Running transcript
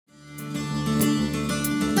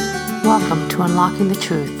Welcome to Unlocking the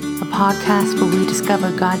Truth, a podcast where we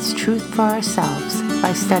discover God's truth for ourselves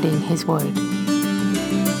by studying His Word.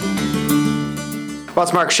 Well,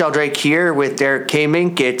 it's Mark Sheldrake here with Derek K.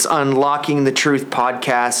 Mink. It's Unlocking the Truth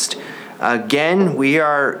podcast. Again, we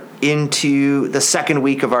are into the second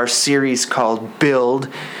week of our series called Build.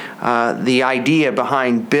 The idea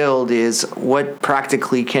behind Build is what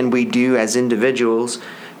practically can we do as individuals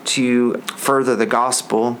to further the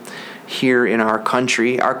gospel here in our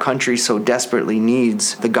country. Our country so desperately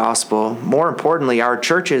needs the gospel. More importantly, our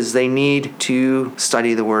churches, they need to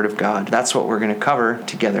study the Word of God. That's what we're going to cover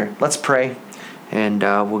together. Let's pray, and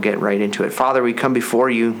we'll get right into it. Father, we come before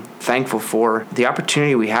you thankful for the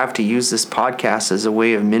opportunity we have to use this podcast as a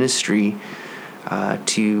way of ministry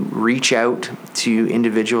to reach out to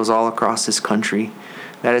individuals all across this country.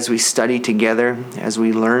 That as we study together, as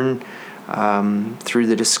we learn through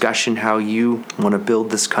the discussion how you want to build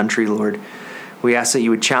this country, Lord. We ask that you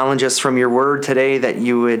would challenge us from your word today, that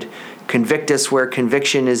you would convict us where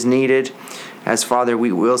conviction is needed. As Father,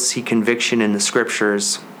 we will see conviction in the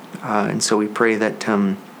scriptures. And so we pray that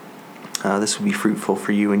this will be fruitful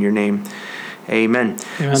for you in your name. Amen.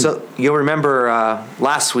 Amen. So you'll remember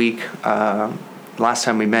last week, last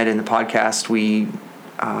time we met in the podcast, we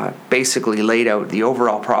basically laid out the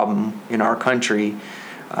overall problem in our country.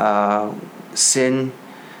 Sin,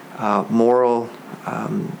 moral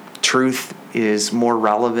truth is more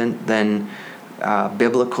relevant than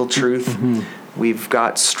biblical truth. Mm-hmm. We've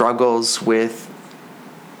got struggles with,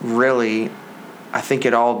 really, I think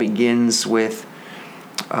it all begins with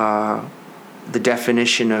the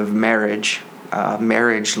definition of marriage.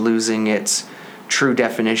 Marriage losing its true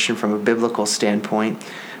definition from a biblical standpoint.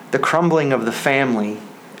 The crumbling of the family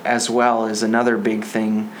as well is another big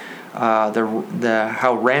thing.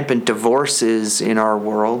 How rampant divorce is in our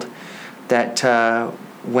world, that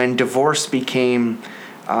when divorce became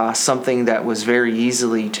something that was very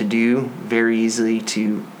easily to do, very easily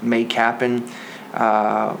to make happen,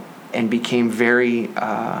 and became very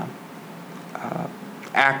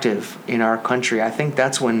active in our country, I think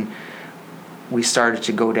that's when we started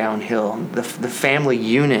to go downhill. The family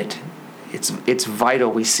unit, it's vital.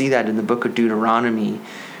 We see that in the book of Deuteronomy,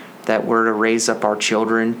 that we're to raise up our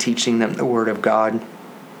children, teaching them the Word of God.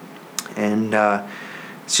 And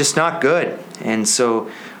it's just not good. And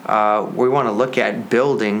so we want to look at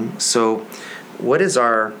building. So what is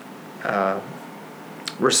our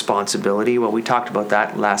responsibility? Well, we talked about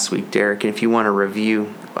that last week, Derek. And if you want to review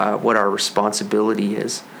what our responsibility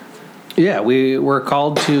is. Yeah, we're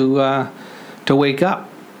called to wake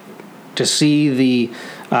up, to see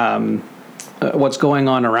the what's going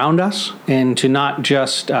on around us, and to not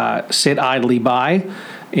just sit idly by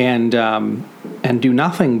and do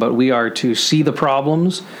nothing, but we are to see the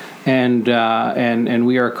problems, and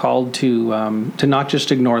we are called to not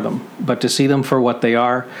just ignore them, but to see them for what they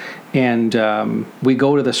are. And we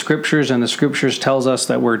go to the scriptures, and the scriptures tells us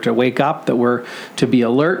that we're to wake up, that we're to be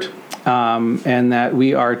alert, and that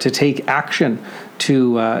we are to take action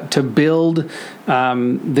to build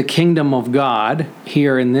the kingdom of God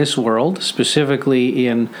here in this world, specifically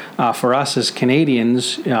in for us as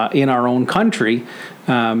Canadians in our own country,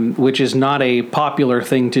 which is not a popular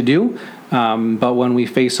thing to do. But when we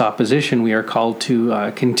face opposition, we are called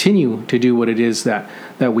to continue to do what it is that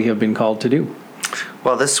we have been called to do.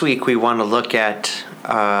 Well, this week we want to look at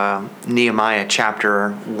Nehemiah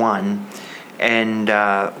chapter 1,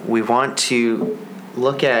 and we want to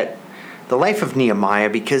look at the life of Nehemiah,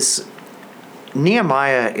 because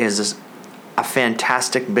Nehemiah is a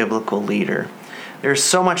fantastic biblical leader. There's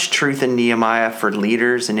so much truth in Nehemiah for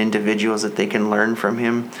leaders and individuals that they can learn from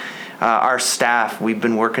him. Our staff, we've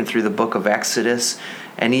been working through the book of Exodus,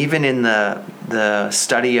 and even in the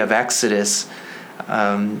study of Exodus,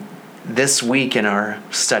 this week in our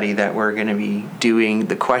study that we're going to be doing,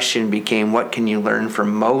 the question became, what can you learn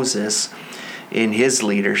from Moses in his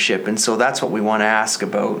leadership? And so that's what we want to ask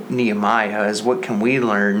about Nehemiah, is what can we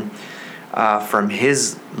learn from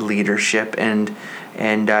his leadership? And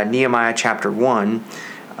Nehemiah chapter 1,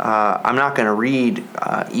 I'm not going to read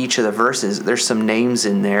each of the verses. There's some names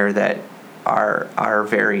in there that are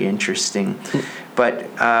very interesting. But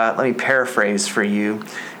let me paraphrase for you.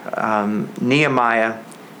 Nehemiah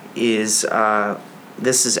is,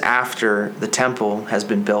 this is after the temple has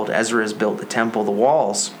been built. Ezra has built the temple. The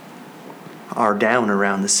walls are down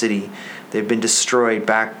around the city. They've been destroyed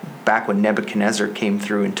back when Nebuchadnezzar came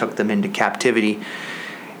through and took them into captivity.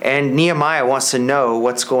 And Nehemiah wants to know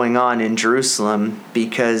what's going on in Jerusalem,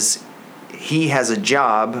 because he has a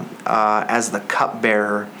job as the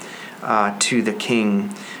cupbearer to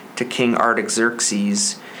King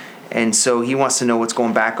Artaxerxes. And so he wants to know what's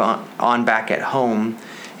going back on back at home.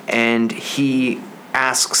 and he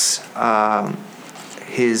asks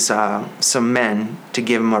some men to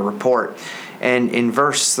give him a report. And in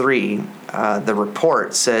verse 3, the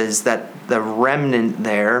report says that the remnant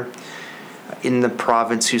there in the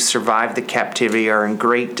province who survived the captivity are in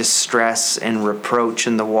great distress and reproach,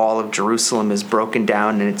 and the wall of Jerusalem is broken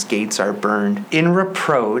down and its gates are burned. In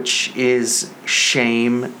reproach is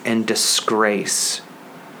shame and disgrace.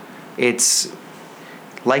 It's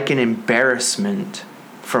like an embarrassment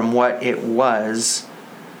from what it was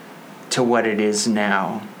to what it is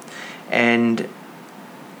now. And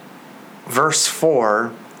verse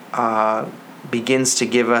 4 begins to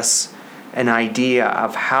give us an idea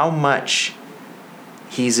of how much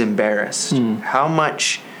he's embarrassed, how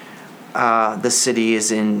much the city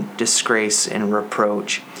is in disgrace and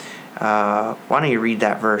reproach. Why don't you read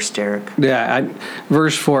that verse, Derek? Yeah,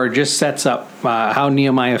 verse 4 just sets up how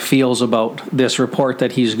Nehemiah feels about this report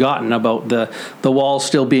that he's gotten about the wall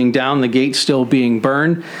still being down, the gates still being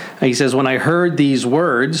burned. He says, "When I heard these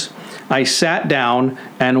words, I sat down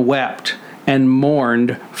and wept and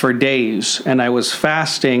mourned for days, and I was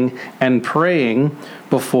fasting and praying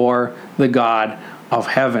before the God of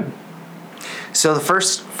heaven." So the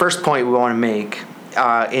first point we want to make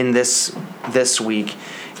in this week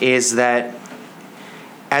is that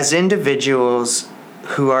as individuals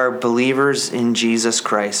who are believers in Jesus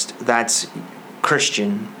Christ, that's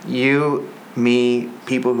Christian, you, me,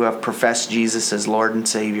 people who have professed Jesus as Lord and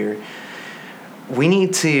Savior, we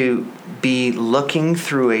need to be looking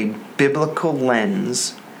through a biblical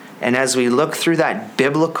lens, and as we look through that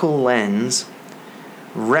biblical lens,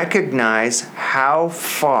 recognize how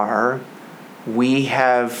far we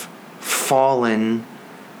have fallen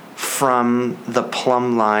from the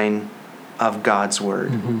plumb line of God's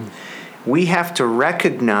Word. Mm-hmm. We have to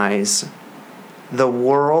recognize the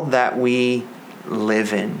world that we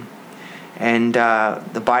live in. And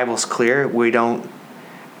the Bible's clear. We're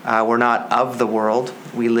not of the world.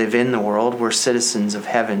 We live in the world. We're citizens of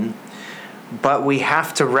heaven. But we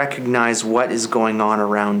have to recognize what is going on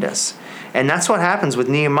around us. And that's what happens with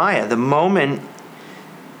Nehemiah. The moment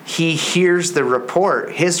he hears the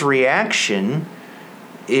report, his reaction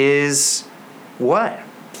is what?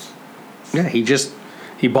 Yeah, he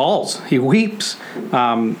bawls, he weeps.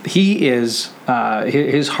 His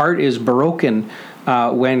heart is broken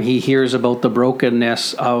when he hears about the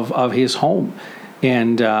brokenness of his home,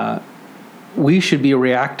 and we should be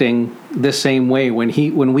reacting the same way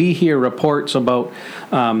when we hear reports about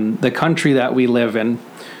the country that we live in.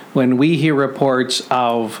 When we hear reports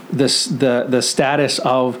of the status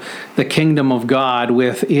of the kingdom of God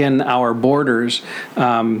within our borders,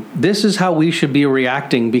 this is how we should be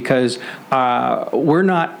reacting, because we're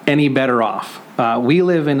not any better off. We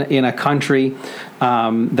live in a country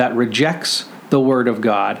that rejects the Word of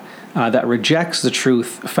God, that rejects the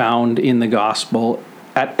truth found in the gospel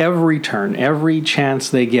at every turn, every chance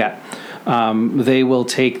they get. They will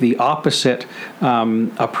take the opposite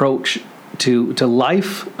approach to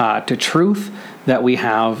life, to truth that we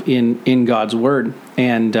have in God's Word.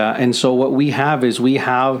 And so what we have is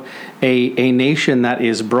a nation that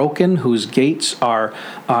is broken, whose gates are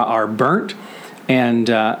burnt,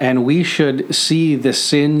 and we should see the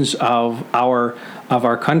sins of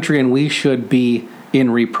our country, and we should be in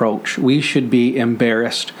reproach. We should be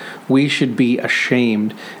embarrassed. We should be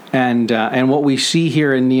ashamed. And what we see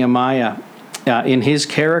here in Nehemiah, in his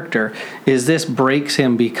character, is this breaks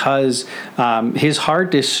him because his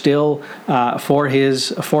heart is still for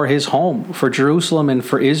his home, for Jerusalem and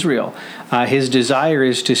for Israel. His desire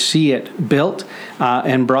is to see it built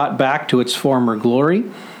and brought back to its former glory,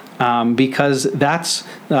 because that's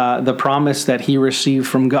the promise that he received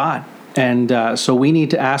from God. And so we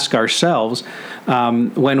need to ask ourselves,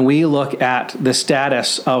 when we look at the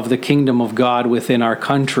status of the kingdom of God within our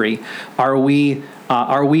country, are we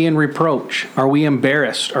in reproach? Are we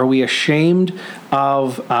embarrassed? Are we ashamed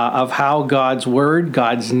of how God's Word,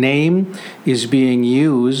 God's name, is being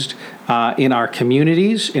used in our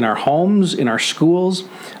communities, in our homes, in our schools,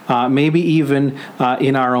 maybe even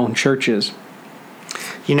in our own churches?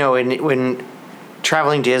 You know, when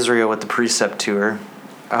traveling to Israel with the Precept Tour,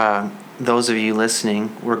 those of you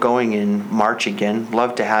listening, we're going in March again.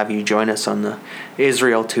 Love to have you join us on the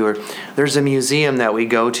Israel tour. There's a museum that we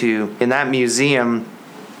go to, and that museum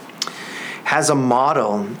has a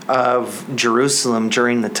model of Jerusalem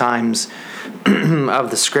during the times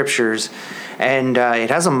of the Scriptures, and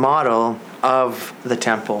it has a model of the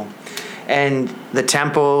temple. And the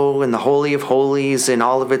temple and the Holy of Holies in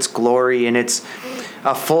all of its glory, and it's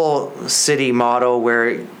a full city model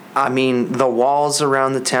where, I mean, the walls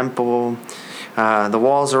around the temple, the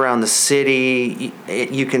walls around the city.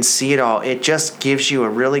 You can see it all. It just gives you a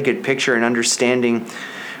really good picture and understanding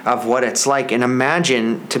of what it's like. And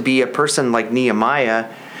imagine to be a person like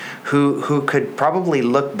Nehemiah who could probably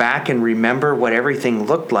look back and remember what everything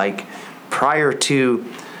looked like prior to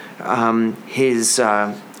his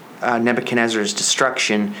Nebuchadnezzar's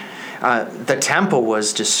destruction. The temple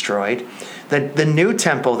was destroyed. The new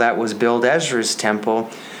temple that was built, Ezra's temple,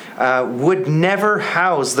 would never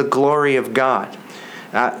house the glory of God.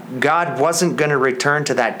 God wasn't going to return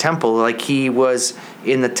to that temple like he was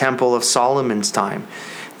in the temple of Solomon's time.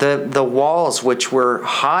 The walls, which were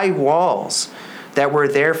high walls that were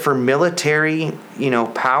there for military,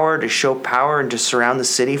 power, to show power and to surround the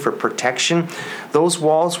city for protection, those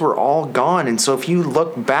walls were all gone. And so if you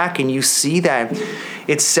look back and you see that,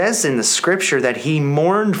 it says in the scripture that he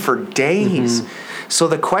mourned for days. Mm-hmm. So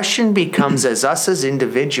the question becomes, as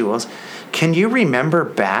individuals, can you remember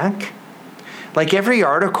back? Like every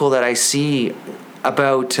article that I see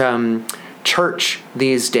about church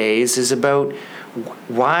these days is about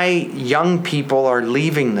why young people are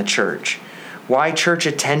leaving the church, why church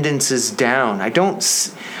attendance is down.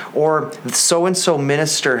 Or so-and-so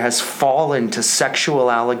minister has fallen to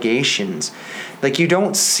sexual allegations. Like you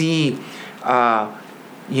don't see,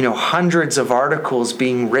 hundreds of articles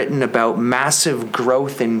being written about massive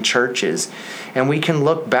growth in churches. And we can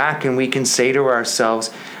look back and we can say to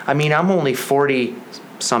ourselves, I'm only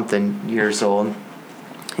 40-something years old,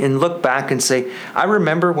 and look back and say, I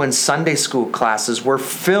remember when Sunday school classes were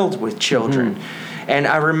filled with children. Mm-hmm. And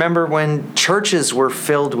I remember when churches were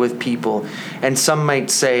filled with people. And some might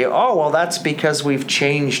say, oh, well, that's because we've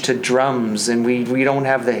changed to drums and we don't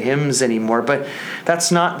have the hymns anymore. But that's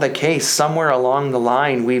not the case. Somewhere along the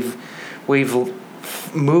line, we've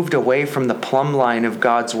moved away from the plumb line of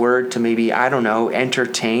God's word to maybe,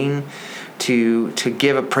 entertain, to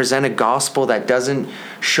present a gospel that doesn't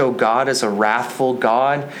show God as a wrathful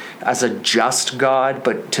God, as a just God,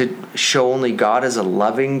 but to show only God as a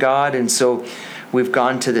loving God. And so we've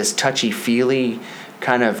gone to this touchy-feely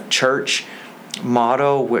kind of church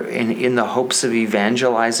motto in the hopes of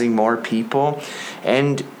evangelizing more people.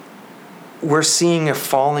 And we're seeing a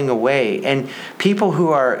falling away. And people who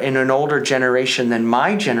are in an older generation than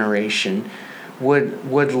my generation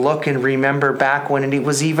would look and remember back when it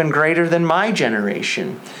was even greater than my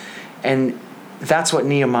generation. And that's what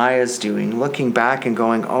Nehemiah is doing, looking back and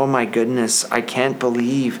going, oh my goodness, I can't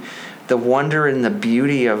believe the wonder and the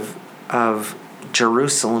beauty of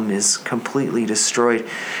Jerusalem is completely destroyed.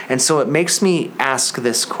 And so it makes me ask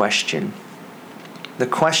this question. The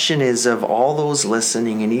question is, of all those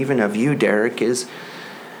listening, and even of you, Derek, is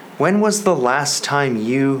when was the last time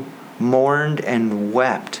you mourned and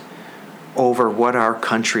wept over what our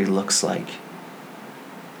country looks like?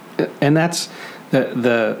 And that's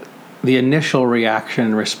the initial reaction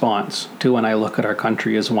and response to when I look at our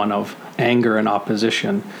country is one of anger and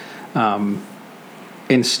opposition.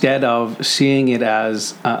 Instead of seeing it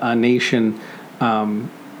as a nation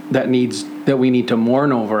that we need to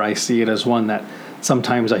mourn over, I see it as one that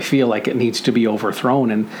sometimes I feel like it needs to be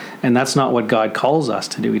overthrown. And that's not what God calls us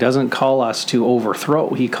to do. He doesn't call us to overthrow.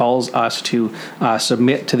 He calls us to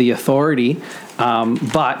submit to the authority,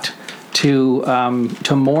 but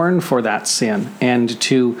to mourn for that sin and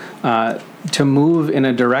to move in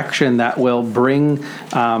a direction that will bring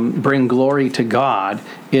glory to God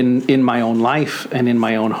in my own life and in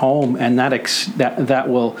my own home, and that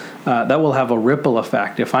will have a ripple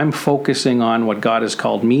effect. If I'm focusing on what God has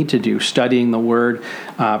called me to do, studying the Word,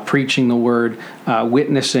 preaching the Word,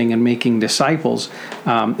 witnessing and making disciples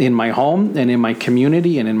in my home and in my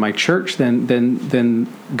community and in my church, then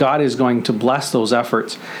God is going to bless those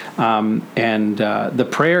efforts. And the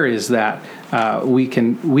prayer is that we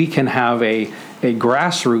can have a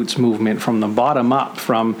grassroots movement from the bottom up,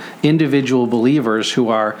 from individual believers who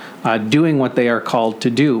are doing what they are called to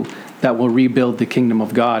do, that will rebuild the kingdom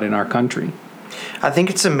of God in our country. I think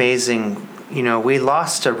it's amazing. We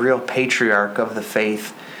lost a real patriarch of the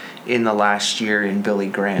faith in the last year in Billy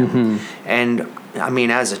Graham. Mm-hmm. And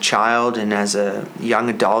as a child and as a young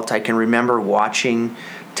adult, I can remember watching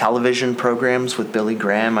television programs with Billy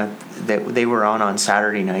Graham that they were on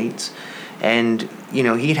Saturday nights. And,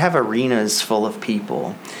 he'd have arenas full of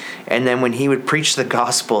people. And then when he would preach the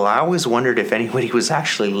gospel, I always wondered if anybody was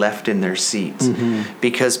actually left in their seats. Mm-hmm.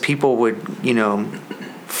 Because people would,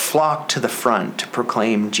 flock to the front to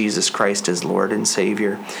proclaim Jesus Christ as Lord and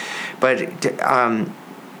Savior. But, and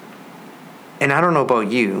I don't know about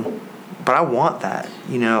you, but I want that.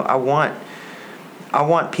 I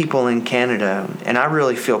want people in Canada, and I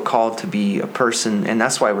really feel called to be a person, and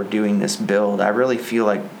that's why we're doing this build. I really feel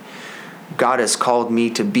like God has called me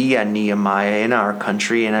to be a Nehemiah in our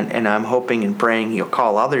country, and I'm hoping and praying He'll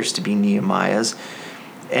call others to be Nehemiahs,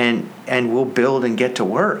 and we'll build and get to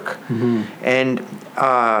work. And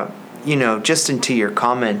just into your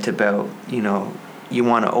comment about you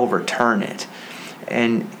want to overturn it,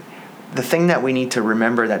 and the thing that we need to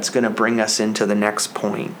remember that's going to bring us into the next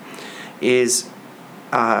point is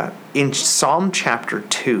in Psalm chapter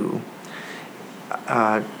 2.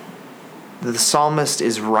 The psalmist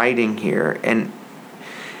is writing here, and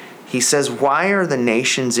he says, "Why are the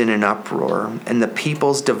nations in an uproar, and the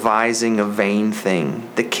peoples devising a vain thing?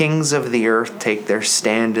 The kings of the earth take their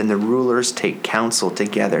stand, and the rulers take counsel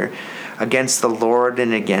together against the Lord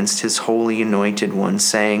and against His holy anointed one,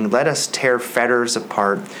 saying, Let us tear fetters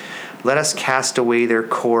apart. Let us cast away their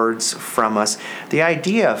cords from us." The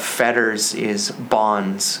idea of fetters is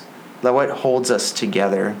bonds, what holds us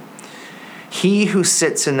together. "He who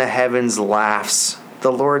sits in the heavens laughs.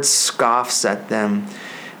 The Lord scoffs at them.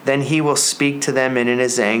 Then He will speak to them in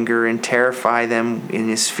His anger and terrify them in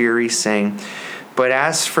His fury, saying, But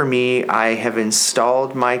as for me, I have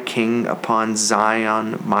installed my king upon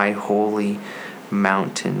Zion, my holy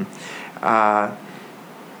mountain."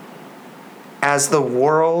 As the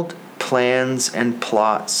world plans and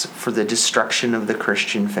plots for the destruction of the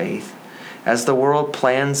Christian faith, as the world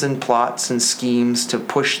plans and plots and schemes to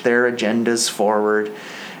push their agendas forward,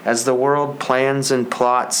 as the world plans and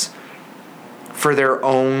plots for their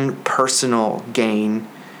own personal gain,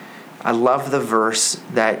 I love the verse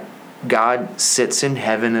that God sits in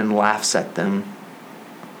heaven and laughs at them.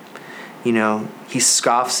 He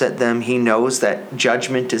scoffs at them. He knows that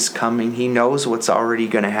judgment is coming. He knows what's already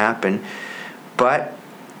going to happen. But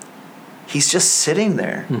He's just sitting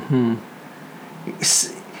there.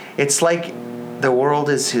 It's like the world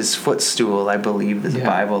is His footstool, I believe the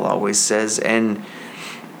Bible always says. And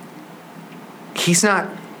He's not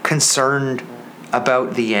concerned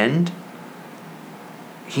about the end.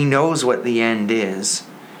 He knows what the end is.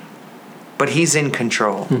 But He's in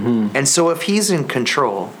control. And so if He's in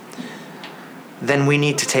control, then we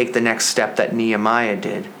need to take the next step that Nehemiah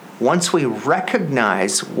did. Once we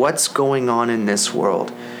recognize what's going on in this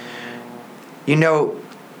world.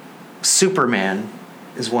 Superman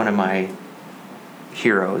is one of my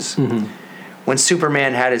heroes. When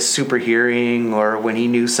Superman had his super hearing, or when he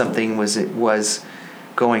knew something was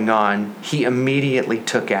going on, he immediately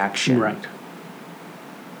took action. Right.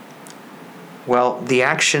 Well, the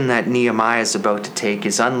action that Nehemiah is about to take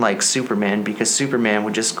is unlike Superman, because Superman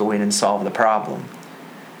would just go in and solve the problem.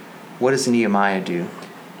 What does Nehemiah do?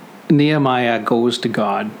 Nehemiah goes to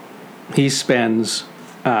God. He spends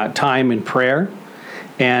time in prayer,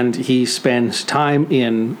 and he spends time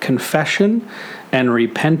in confession and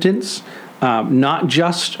repentance, not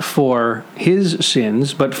just for his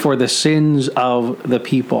sins, but for the sins of the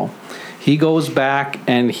people. He goes back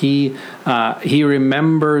and he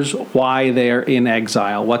remembers why they're in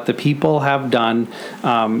exile, what the people have done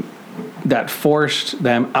that forced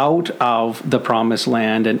them out of the promised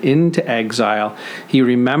land and into exile. He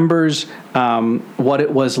remembers what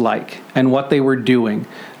it was like and what they were doing,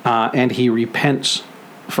 and he repents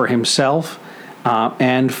for himself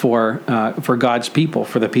and for God's people,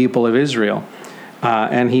 for the people of Israel.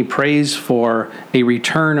 And he prays for a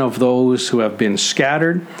return of those who have been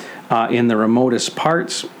scattered in the remotest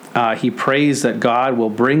parts. He prays that God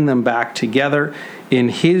will bring them back together in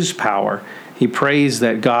His power. He prays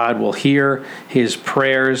that God will hear his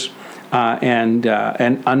prayers and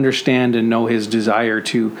understand and know His desire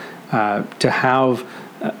to have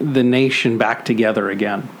the nation back together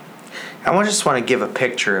again. I just want to give a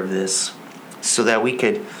picture of this so that we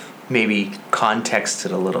could maybe context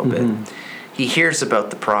it a little bit. He hears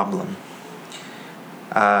about the problem.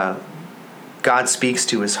 God speaks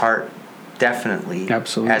to his heart, definitely,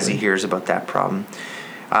 absolutely, as he hears about that problem.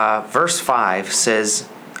 Verse 5 says,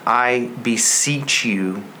 "I beseech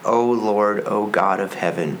you, O Lord, O God of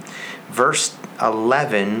heaven." Verse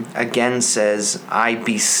 11 again says, "I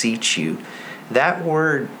beseech you." That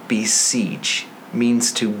word beseech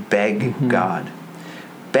means to beg God.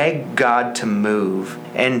 Beg God to move.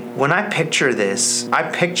 And when I picture this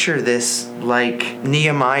like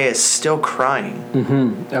Nehemiah is still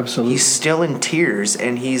crying. Absolutely. He's still in tears,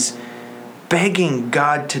 and he's begging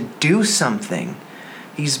God to do something.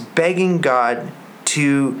 He's begging God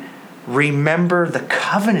to remember the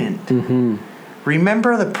covenant.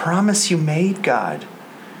 Remember the promise you made, God.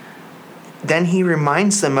 Then he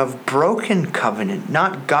reminds them of broken covenant,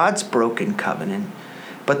 not God's broken covenant,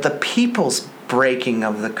 but the people's breaking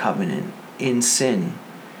of the covenant in sin.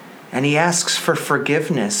 And he asks for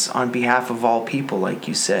forgiveness on behalf of all people, like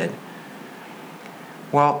you said.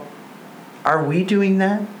 Well, are we doing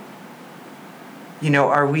that?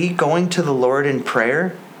 are we going to the Lord in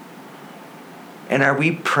prayer? And are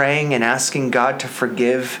we praying and asking God to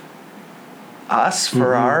forgive us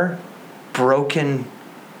for our broken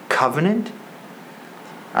covenant?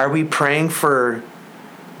 Are we praying for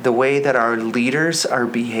the way that our leaders are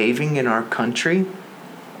behaving in our country?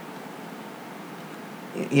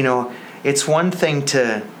 It's one thing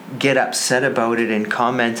to get upset about it and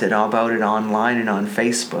comment about it online and on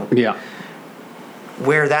Facebook. Yeah.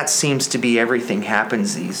 Where that seems to be everything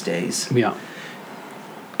happens these days. Yeah.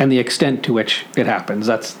 And the extent to which it happens,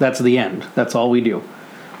 that's the end. That's all we do.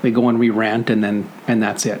 We go and we rant and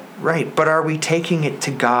that's it. Right, but are we taking it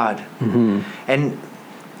to God? Mm-hmm. And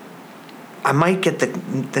I might get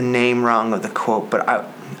the name wrong of the quote, but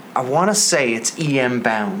I want to say it's E.M.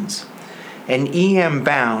 Bounds. And E.M.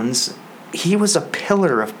 Bounds, he was a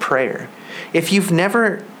pillar of prayer. If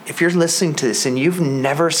you're listening to this and you've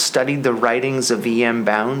never studied the writings of E.M.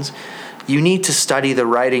 Bounds, you need to study the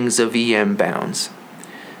writings of E.M. Bounds,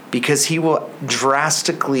 because he will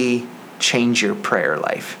drastically change your prayer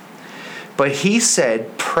life. But he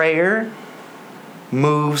said prayer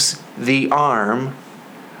moves the arm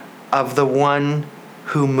of the one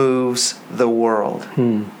who moves the world.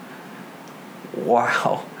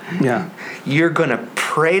 Wow. Yeah. You're going to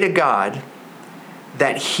pray to God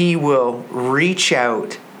that he will reach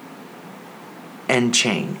out and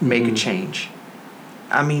make a change.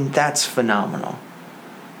 I mean, that's phenomenal.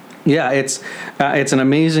 Yeah, it's an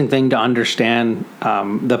amazing thing to understand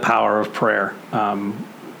the power of prayer.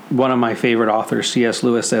 One of my favorite authors, C.S.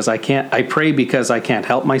 Lewis, says, I pray because I can't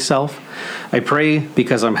help myself. I pray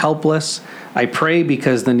because I'm helpless. I pray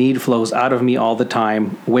because the need flows out of me all the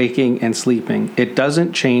time, waking and sleeping. It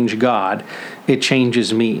doesn't change God. It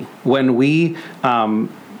changes me. When we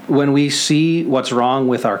see what's wrong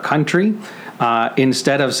with our country,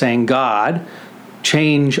 instead of saying, God,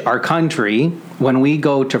 change our country, when we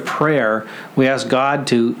go to prayer, we ask God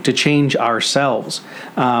to change ourselves,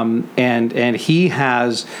 and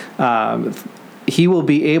He will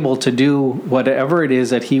be able to do whatever it is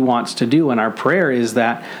that He wants to do. And our prayer is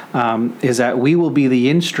that we will be the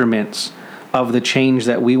instruments of the change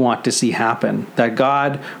that we want to see happen. That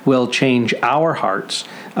God will change our hearts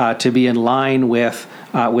to be in line with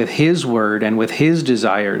His word and with His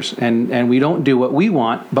desires, and we don't do what we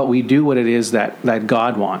want, but we do what it is that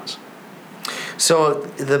God wants. So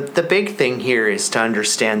the big thing here is to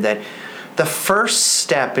understand that the first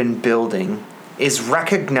step in building is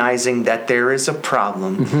recognizing that there is a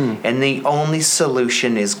problem, and the only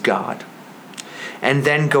solution is God. And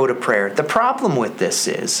then go to prayer. The problem with this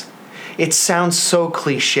is, it sounds so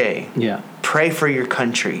cliche. Yeah. Pray for your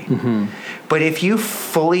country. But if you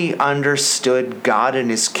fully understood God and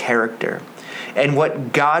His character, and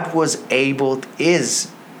what God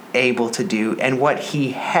is able to do, and what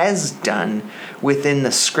He has done within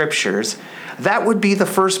the Scriptures, that would be the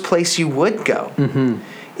first place you would go.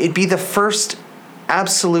 It'd be the first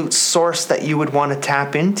absolute source that you would want to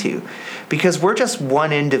tap into, because we're just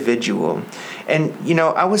one individual. And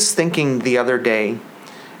I was thinking the other day,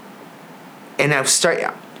 and I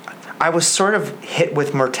was sort of hit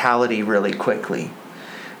with mortality really quickly.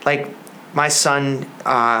 Like, my son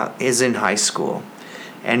is in high school,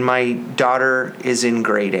 and my daughter is in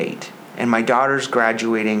grade 8, and my daughter's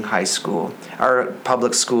graduating high school, or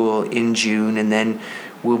public school, in June, and then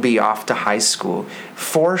we'll be off to high school.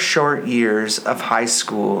 4 short years of high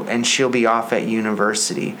school, and she'll be off at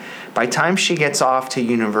university. By the time she gets off to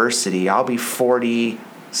university, I'll be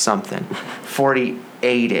 40-something,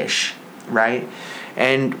 48-ish, right?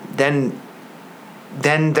 And then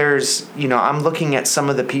there's, I'm looking at some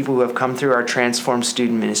of the people who have come through our Transform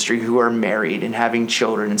Student Ministry who are married and having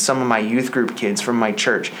children, and some of my youth group kids from my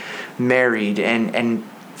church married and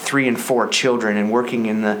 3 and 4 children and working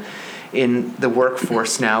in the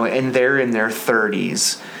workforce now, and they're in their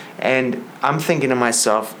 30s. And I'm thinking to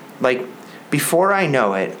myself, like, before I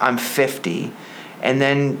know it, I'm 50, and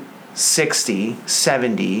then 60,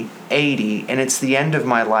 70, 80, and it's the end of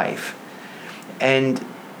my life. And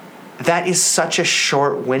that is such a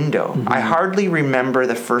short window. I hardly remember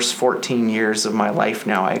the first 14 years of my life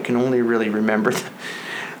now. I can only really remember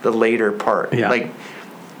the later part, like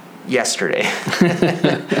yesterday.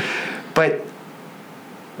 But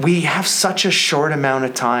we have such a short amount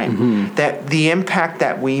of time that the impact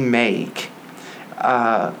that we make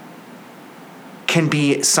can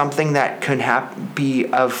be something that can be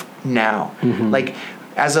of now. Like,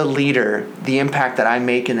 as a leader, the impact that I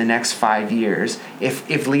make in the next 5 years,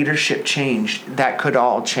 if leadership changed, that could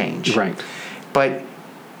all change. Right. But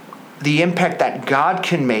the impact that God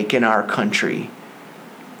can make in our country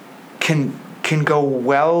can go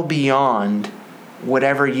well beyond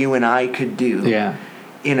whatever you and I could do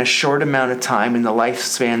in a short amount of time in the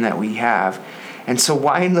lifespan that we have. And so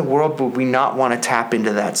why in the world would we not want to tap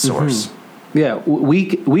into that source? Yeah,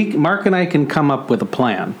 we Mark and I can come up with a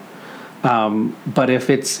plan, but if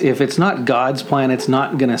it's not God's plan, it's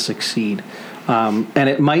not going to succeed. And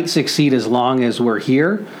it might succeed as long as we're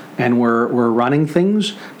here and we're running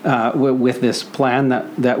things with this plan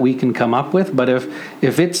that we can come up with. But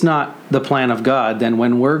if it's not the plan of God, then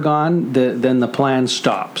when we're gone, then the plan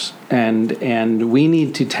stops. And we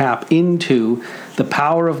need to tap into the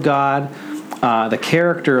power of God, the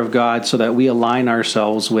character of God, so that we align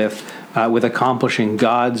ourselves with accomplishing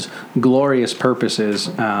God's glorious purposes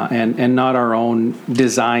and not our own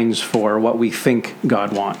designs for what we think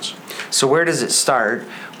God wants. So where does it start?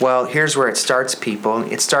 Well, here's where it starts, people.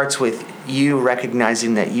 It starts with you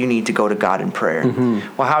recognizing that you need to go to God in prayer.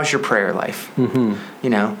 Well, how's your prayer life?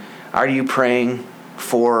 Are you praying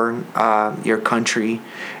for your country?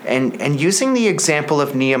 And using the example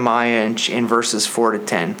of Nehemiah in verses 4 to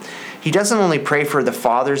 10, he doesn't only pray for the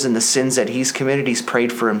fathers and the sins that he's committed, he's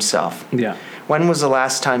prayed for himself. Yeah. When was the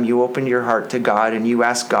last time you opened your heart to God and you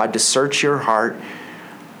asked God to search your heart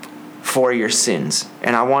for your sins?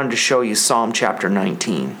 And I wanted to show you Psalm chapter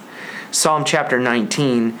 19. Psalm chapter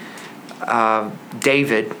 19,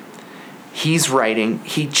 David, he's writing,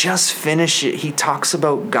 he just finished it. He talks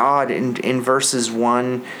about God in verses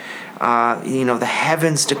 1. The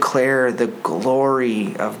heavens declare the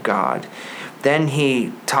glory of God. Then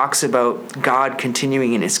he talks about God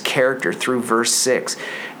continuing in his character through verse 6.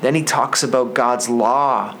 Then he talks about God's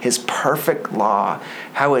law, his perfect law,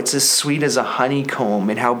 how it's as sweet as a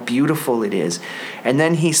honeycomb and how beautiful it is. And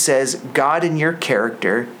then he says, God, in your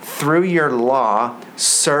character, through your law,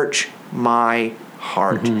 search my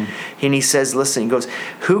heart. And he says, listen, he goes,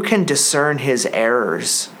 who can discern his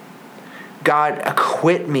errors? God,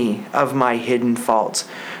 acquit me of my hidden faults.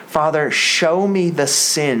 Father, show me the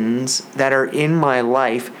sins that are in my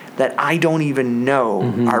life that I don't even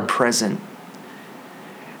know are present.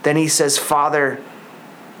 Then he says, Father,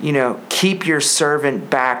 keep your servant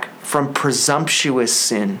back from presumptuous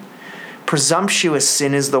sin. Presumptuous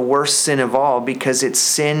sin is the worst sin of all because it's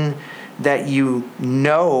sin that you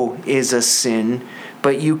know is a sin,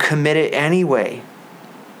 but you commit it anyway.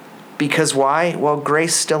 Because why? Well,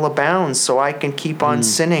 grace still abounds, so I can keep on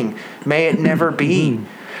sinning. May it never be.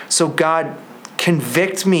 So God,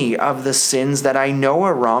 convict me of the sins that I know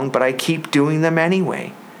are wrong, but I keep doing them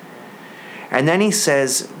anyway. And then he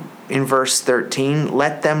says in verse 13,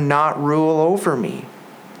 let them not rule over me.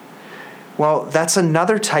 Well, that's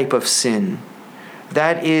another type of sin.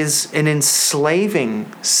 That is an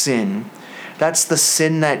enslaving sin. That's the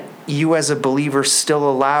sin that you as a believer still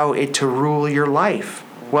allow it to rule your life.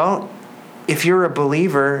 Well, if you're a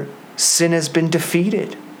believer, sin has been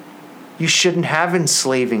defeated. You shouldn't have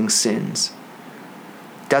enslaving sins.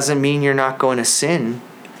 Doesn't mean you're not going to sin.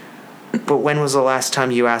 But when was the last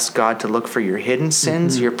time you asked God to look for your hidden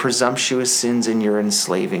sins, your presumptuous sins, and your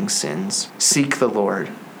enslaving sins? Seek the Lord.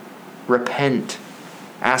 Repent.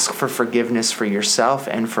 Ask for forgiveness for yourself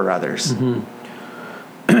and for others. And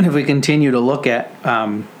if we continue to look at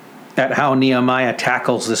how Nehemiah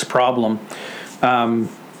tackles this problem,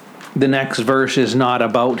 the next verse is not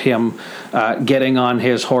about him getting on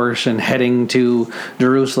his horse and heading to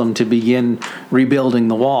Jerusalem to begin rebuilding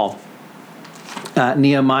the wall.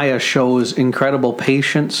 Nehemiah shows incredible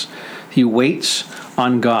patience. He waits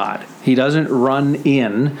on God. He doesn't run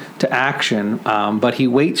in to action, but he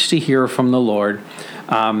waits to hear from the Lord.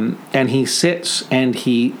 And he sits and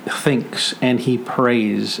he thinks and he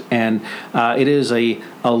prays. And it is a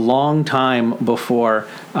long time before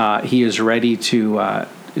he is ready to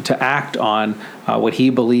act on what he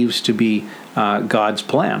believes to be God's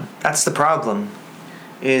plan. That's the problem,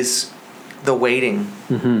 is the waiting.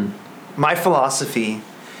 My philosophy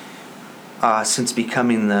since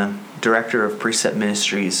becoming the director of Precept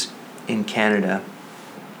Ministries in Canada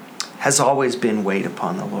has always been wait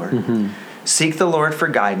upon the Lord. Seek the Lord for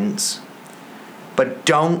guidance, but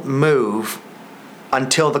don't move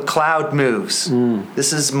until the cloud moves.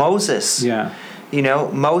 This is Moses. Yeah.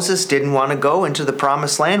 Moses didn't want to go into the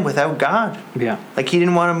promised land without God. Yeah. Like he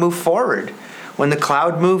didn't want to move forward. When the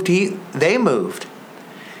cloud moved, they moved.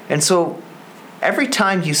 And so every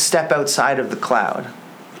time you step outside of the cloud,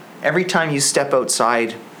 every time you step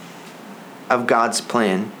outside of God's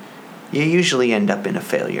plan, you usually end up in a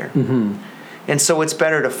failure. And so it's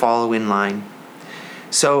better to follow in line.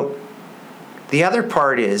 So the other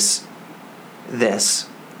part is this.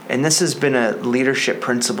 And this has been a leadership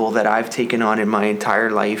principle that I've taken on in my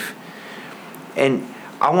entire life. And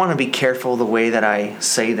I want to be careful the way that I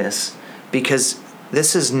say this, because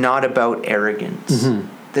this is not about arrogance.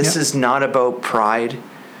 This is not about pride.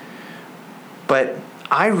 But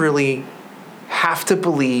I really have to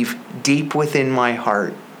believe deep within my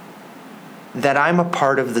heart that I'm a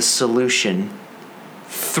part of the solution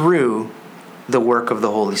through the work of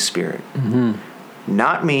the Holy Spirit.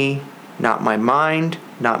 Not me, not my mind,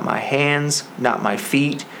 not my hands, not my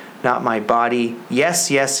feet, not my body. Yes,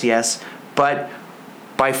 yes, yes, but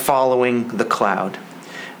by following the cloud.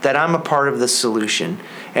 That I'm a part of the solution.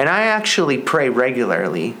 And I actually pray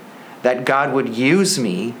regularly that God would use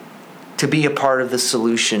me to be a part of the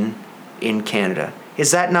solution in Canada.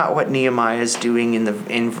 Is that not what Nehemiah is doing in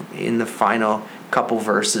the final couple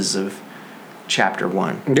verses of chapter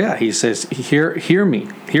 1? Yeah, he says, hear me.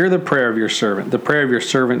 Hear the prayer of your servant, the prayer of your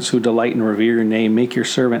servants who delight and revere your name. Make your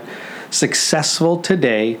servant successful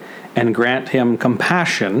today and grant him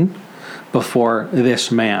compassion before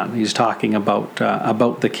this man. He's talking about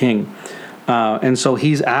the king. And so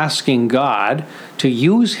he's asking God to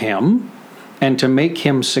use him and to make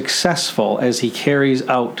him successful as he carries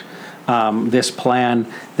out this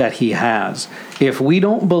plan that he has. If we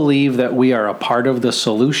don't believe that we are a part of the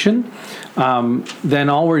solution, then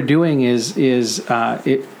all we're doing is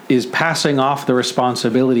passing off the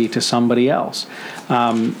responsibility to somebody else.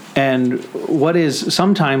 And what is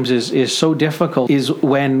sometimes is so difficult is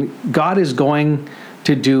when God is going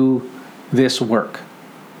to do this work.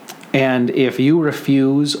 And if you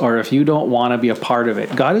refuse or if you don't want to be a part of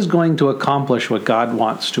it, God is going to accomplish what God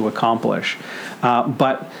wants to accomplish.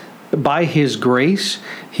 But by His grace,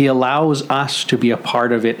 He allows us to be a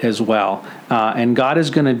part of it as well. And God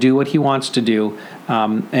is going to do what He wants to do.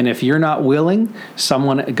 And if you're not willing,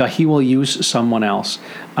 He will use someone else.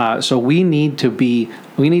 So we need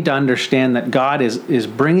to understand that God is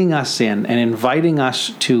bringing us in and inviting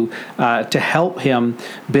us to help Him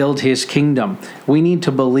build His kingdom. We need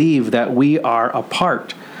to believe that we are a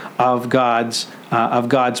part of God's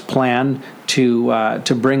plan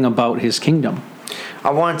to bring about His kingdom. I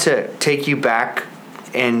want to take you back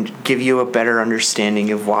and give you a better understanding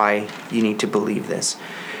of why you need to believe this.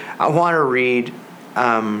 I want to read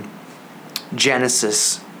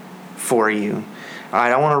Genesis for you. I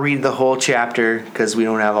don't want to read the whole chapter because we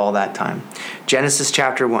don't have all that time. Genesis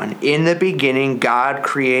chapter 1. In the beginning, God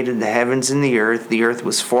created the heavens and the earth. The earth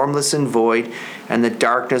was formless and void, and the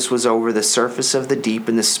darkness was over the surface of the deep,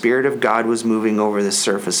 and the Spirit of God was moving over the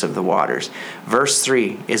surface of the waters. Verse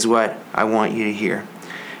 3 is what I want you to hear.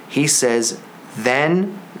 He says,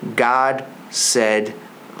 Then God said,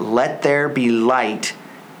 Let there be light,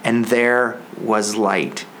 and there was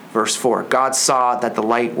light. Verse 4, God saw that the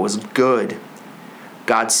light was good.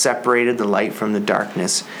 God separated the light from the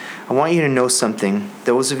darkness. I want you to know something.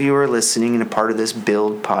 Those of you who are listening and a part of this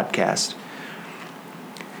Build podcast,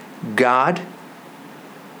 God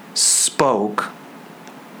spoke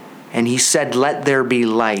and He said, Let there be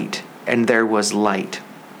light, and there was light.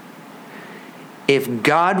 If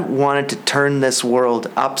God wanted to turn this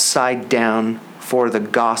world upside down for the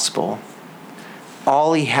gospel,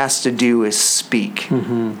 all He has to do is speak.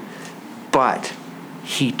 But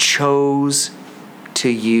He chose to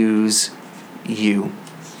use you.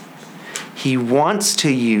 He wants to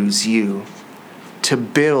use you to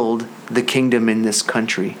build the kingdom in this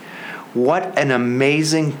country. What an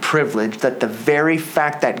amazing privilege that the very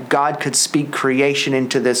fact that God could speak creation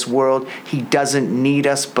into this world, He doesn't need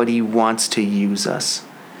us, but He wants to use us.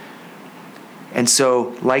 And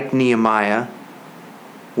so, like Nehemiah,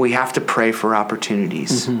 we have to pray for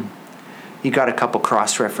opportunities. You got a couple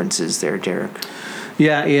cross references there, Derek.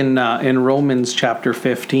 Yeah, in Romans chapter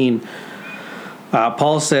 15,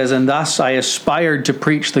 Paul says, And thus I aspired to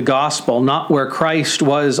preach the gospel, not where Christ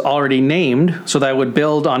was already named, so that I would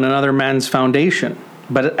build on another man's foundation.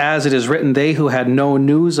 But as it is written, they who had no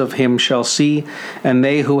news of him shall see, and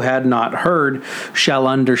they who had not heard shall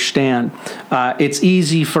understand. It's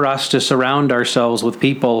easy for us to surround ourselves with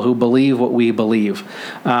people who believe what we believe.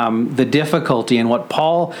 The difficulty and what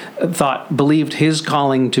Paul believed his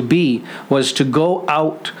calling to be was to go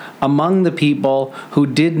out among the people who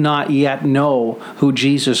did not yet know who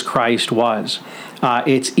Jesus Christ was.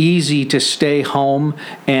 It's easy to stay home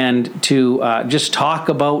and to just talk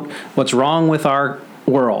about what's wrong with our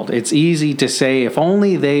world. It's easy to say, if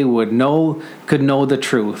only they could know the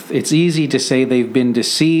truth. It's easy to say they've been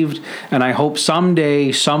deceived, and I hope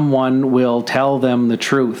someday someone will tell them the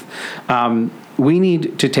truth. We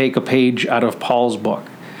need to take a page out of Paul's book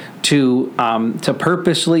to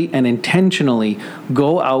purposely and intentionally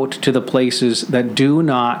go out to the places that do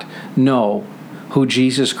not know who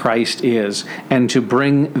Jesus Christ is and to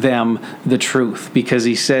bring them the truth, because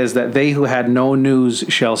he says that they who had no news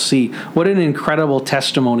shall see. What an incredible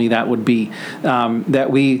testimony that would be,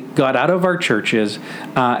 that we got out of our churches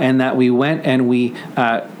and that we went and we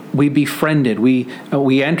befriended,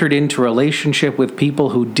 we entered into relationship with people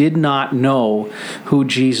who did not know who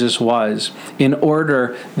Jesus was, in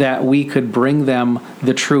order that we could bring them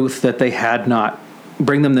the truth that they had not,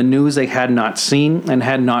 bring them the news they had not seen and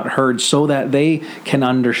had not heard, so that they can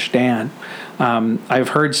understand. I've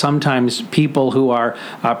heard sometimes people who are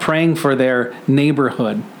praying for their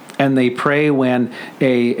neighborhood, and they pray when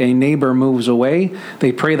a neighbor moves away,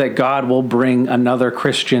 they pray that God will bring another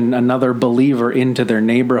Christian, another believer into their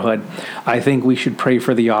neighborhood. I think we should pray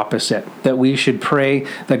for the opposite, that we should pray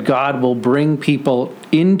that God will bring people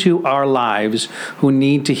into our lives who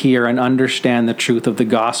need to hear and understand the truth of the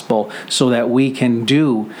gospel, so that we can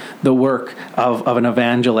do the work of an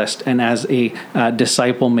evangelist and as a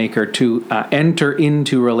disciple maker, to enter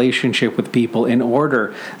into relationship with people in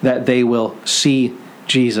order that they will see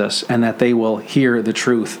Jesus and that they will hear the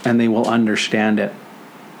truth and they will understand it.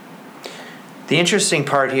 The interesting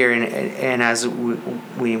part here, and as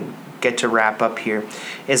we get to wrap up here,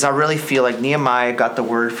 is I really feel like Nehemiah got the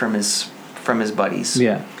word from his buddies.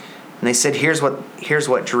 Yeah. And they said, here's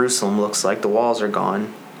what Jerusalem looks like. The walls are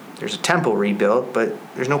gone. There's a temple rebuilt, but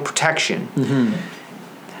there's no protection.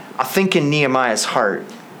 Mm-hmm. I think in Nehemiah's heart,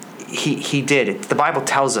 he did it. The Bible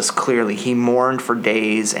tells us clearly he mourned for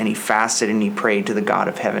days and he fasted and he prayed to the God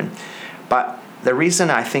of heaven. But the reason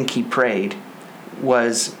I think he prayed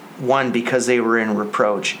was, one, because they were in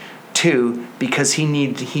reproach. Two, because he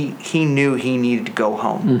knew he needed to go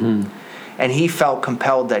home. Mm-hmm. And he felt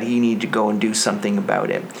compelled that he needed to go and do something about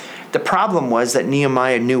it. The problem was that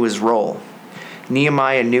Nehemiah knew his role.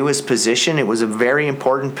 Nehemiah knew his position. It was a very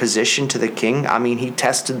important position to the king. I mean, he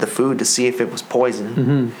tested the food to see if it was poison.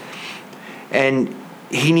 Mm-hmm. And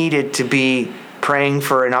he needed to be praying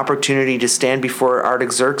for an opportunity to stand before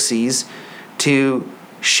Artaxerxes to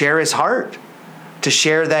share his heart, to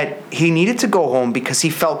share that he needed to go home because he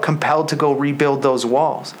felt compelled to go rebuild those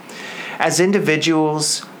walls. As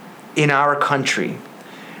individuals in our country,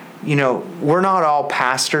 we're not all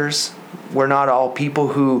pastors. We're not all people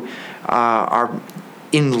who are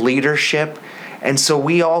in leadership. And so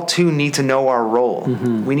we all too need to know our role.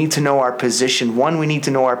 Mm-hmm. We need to know our position. One, we need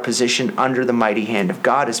to know our position under the mighty hand of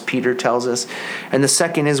God, as Peter tells us. And the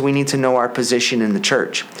second is we need to know our position in the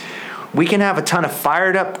church. We can have a ton of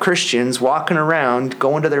fired up Christians walking around,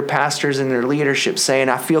 going to their pastors and their leadership saying,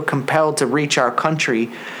 I feel compelled to reach our country,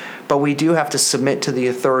 but we do have to submit to the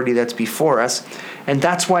authority that's before us. And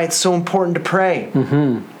that's why it's so important to pray.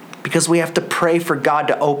 Mm-hmm. Because we have to pray for God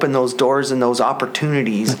to open those doors and those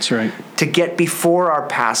opportunities. That's right. To get before our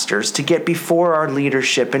pastors, to get before our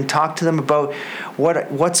leadership and talk to them about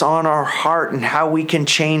what's on our heart and how we can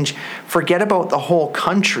change. Forget about the whole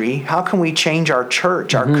country. How can we change our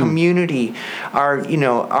church, our community,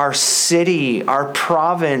 our city, our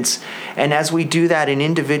province? And as we do that in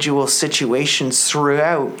individual situations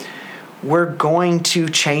throughout, we're going to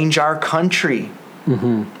change our country.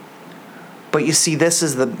 Mm-hmm. But you see, this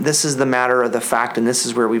is the matter of the fact, and this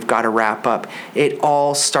is where we've got to wrap up. It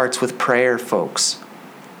all starts with prayer, folks.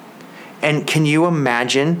 And can you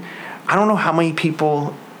imagine? I don't know how many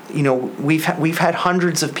people, we've had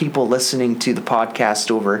hundreds of people listening to the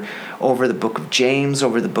podcast over the book of James,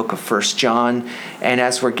 over the book of 1 John, and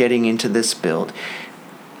as we're getting into this build.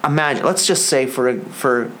 Imagine, let's just say for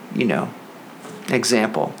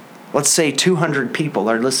example, let's say 200 people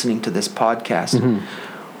are listening to this podcast. Mm-hmm.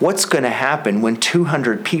 What's going to happen when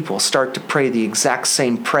 200 people start to pray the exact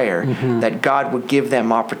same prayer, that God would give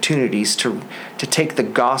them opportunities to take the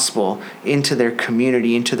gospel into their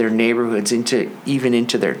community, into their neighborhoods, even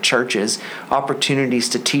into their churches, opportunities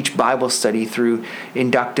to teach Bible study through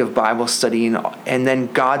inductive Bible study, and then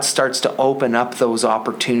God starts to open up those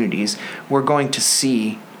opportunities, we're going to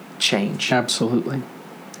see change. Absolutely.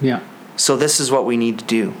 Yeah. So this is what we need to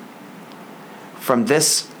do. From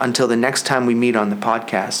this until the next time we meet on the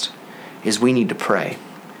podcast, is we need to pray.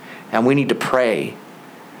 And we need to pray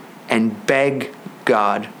and beg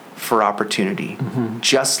God for opportunity,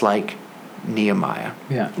 just like Nehemiah.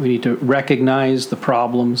 Yeah, we need to recognize the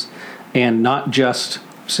problems and not just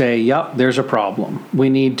say, yep, there's a problem. We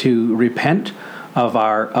need to repent of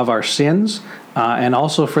our sins and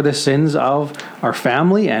also for the sins of our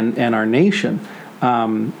family and our nation.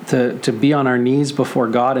 To be on our knees before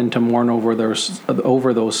God and to mourn over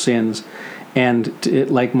those sins,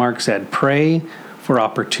 and like Mark said, pray for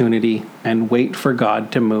opportunity and wait for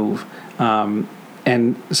God to move, and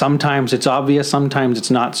And sometimes it's obvious, sometimes it's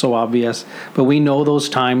not so obvious. But we know those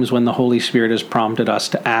times when the Holy Spirit has prompted us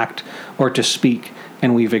to act or to speak,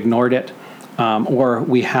 and we've ignored it, or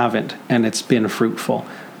we haven't, and it's been fruitful.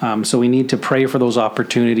 So we need to pray for those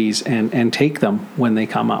opportunities and take them when they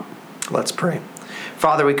come up. Let's pray.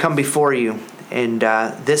 Father, we come before you, and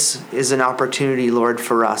this is an opportunity, Lord,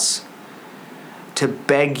 for us to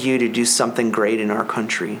beg you to do something great in our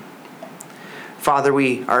country. Father,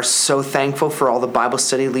 we are so thankful for all the Bible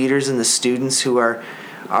study leaders and the students who are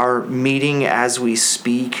meeting as we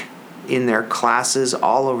speak in their classes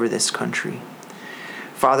all over this country.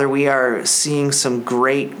 Father, we are seeing some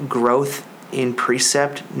great growth in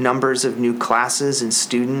Precept, numbers of new classes and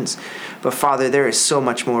students. But Father, there is so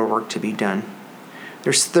much more work to be done.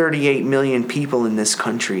 There's 38 million people in this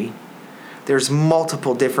country. There's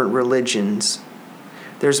multiple different religions.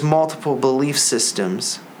 There's multiple belief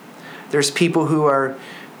systems. There's people who are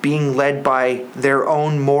being led by their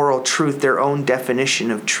own moral truth, their own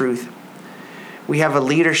definition of truth. We have a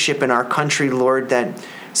leadership in our country, Lord, that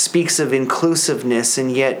speaks of inclusiveness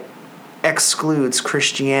and yet excludes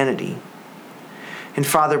Christianity. And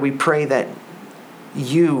Father, we pray that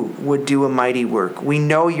you would do a mighty work. We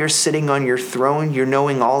know you're sitting on your throne. You're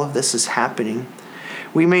knowing all of this is happening.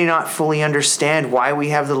 We may not fully understand why we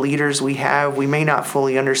have the leaders we have. We may not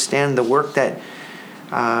fully understand the work that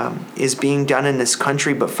is being done in this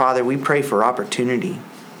country. But Father, we pray for opportunity.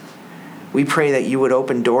 We pray that you would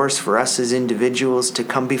open doors for us as individuals to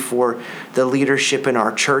come before the leadership in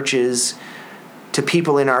our churches, to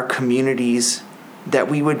people in our communities, that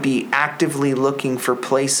we would be actively looking for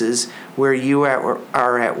places where you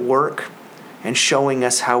are at work and showing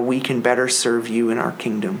us how we can better serve you in our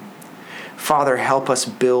kingdom. Father, help us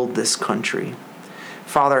build this country.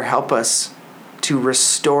 Father, help us to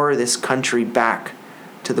restore this country back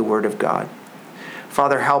to the Word of God.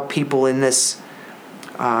 Father, help people in this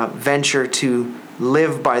venture to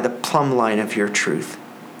live by the plumb line of your truth,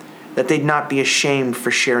 that they'd not be ashamed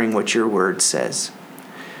for sharing what your word says.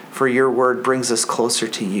 For your word brings us closer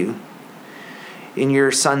to you. And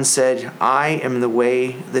your Son said, I am the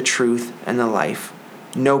way, the truth, and the life.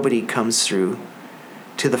 Nobody comes through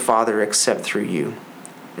to the Father except through you.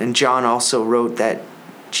 And John also wrote that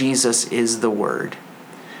Jesus is the Word.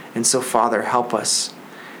 And so, Father, help us.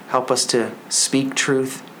 Help us to speak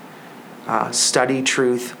truth, study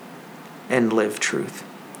truth, and live truth.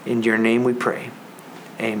 In your name we pray.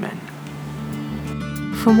 Amen.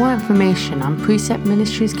 For more information on Precept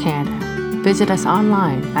Ministries Canada, visit us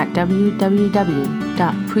online at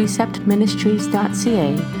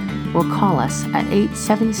www.preceptministries.ca or call us at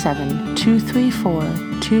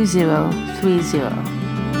 877-234-2030.